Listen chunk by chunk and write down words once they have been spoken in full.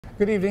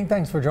Good evening.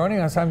 Thanks for joining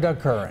us. I'm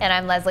Doug Curran. And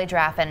I'm Leslie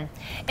Draffin.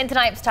 In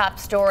tonight's top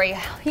story,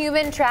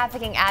 human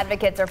trafficking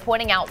advocates are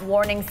pointing out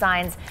warning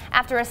signs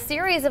after a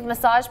series of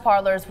massage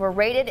parlors were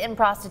raided in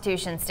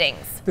prostitution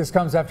stings. This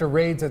comes after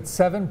raids at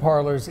 7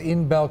 parlors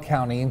in Bell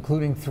County,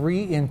 including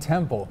 3 in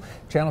Temple.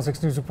 Channel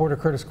 6 News reporter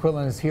Kurtis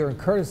Quillin is here. And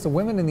Curtis, the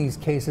women in these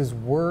cases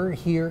were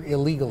here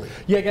illegally.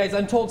 Yeah, guys,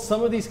 I'm told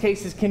some of these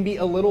cases can be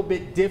a little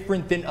bit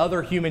different than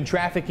other human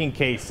trafficking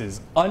cases.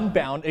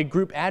 Unbound, a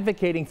group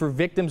advocating for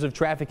victims of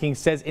trafficking,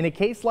 says in a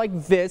case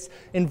like this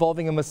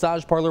involving a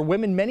massage parlor,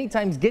 women many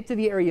times get to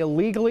the area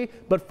legally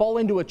but fall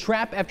into a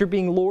trap after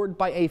being lured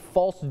by a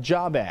false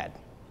job ad.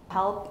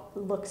 Help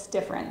looks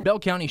different. Bell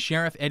County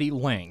Sheriff Eddie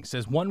Lang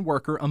says one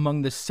worker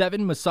among the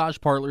 7 massage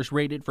parlors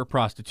raided for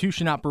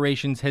prostitution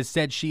operations has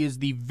said she is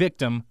the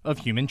victim of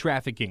human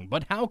trafficking.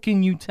 But how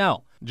can you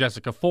tell?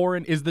 Jessica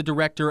Foran is the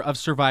director of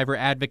survivor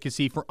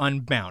advocacy for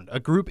Unbound, a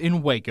group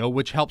in Waco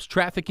which helps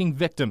trafficking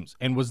victims,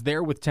 and was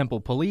there with Temple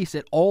police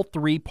at all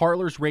 3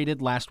 parlors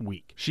raided last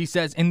week. She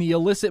says in the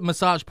illicit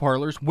massage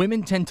parlors,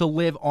 women tend to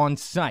live on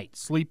site,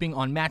 sleeping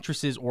on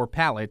mattresses or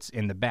pallets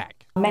in the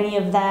back. Many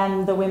of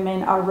them, the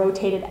women are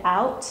rotated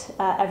out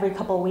every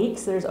couple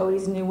weeks. There's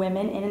always new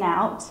women in and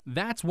out.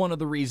 That's one of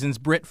the reasons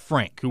Britt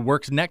Frank, who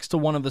works next to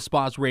one of the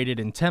spas raided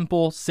in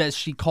Temple, says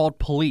she called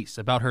police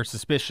about her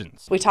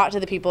suspicions. We talked to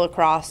the people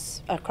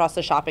across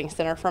the shopping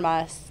center from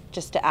us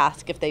just to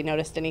ask if they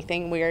noticed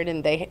anything weird,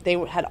 and they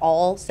had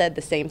all said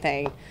the same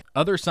thing.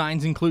 Other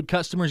signs include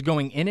customers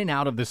going in and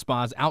out of the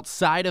spas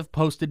outside of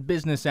posted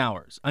business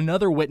hours.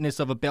 Another witness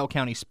of a Bell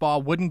County spa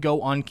wouldn't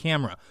go on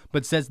camera,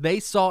 but says they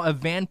saw a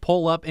van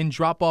pull up and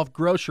drop off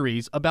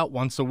groceries about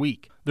once a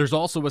week. There's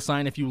also a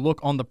sign if you look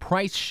on the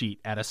price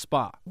sheet at a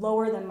spa.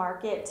 Lower than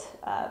market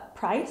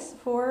price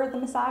for the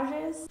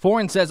massages.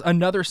 Foran says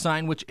another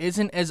sign, which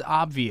isn't as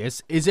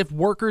obvious, is if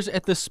workers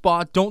at the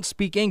spa don't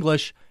speak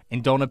English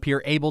and don't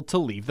appear able to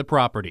leave the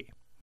property.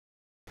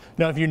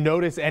 Now, if you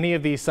notice any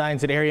of these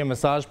signs at area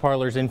massage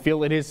parlors and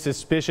feel it is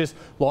suspicious,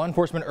 law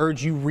enforcement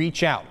urge you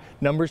reach out.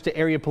 Numbers to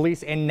area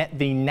police and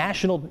the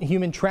National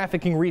Human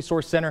Trafficking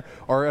Resource Center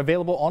are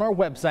available on our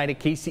website at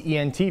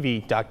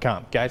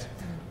kcentv.com. Guys.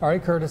 All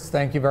right, Curtis,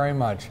 thank you very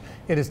much.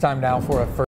 It is time now for a first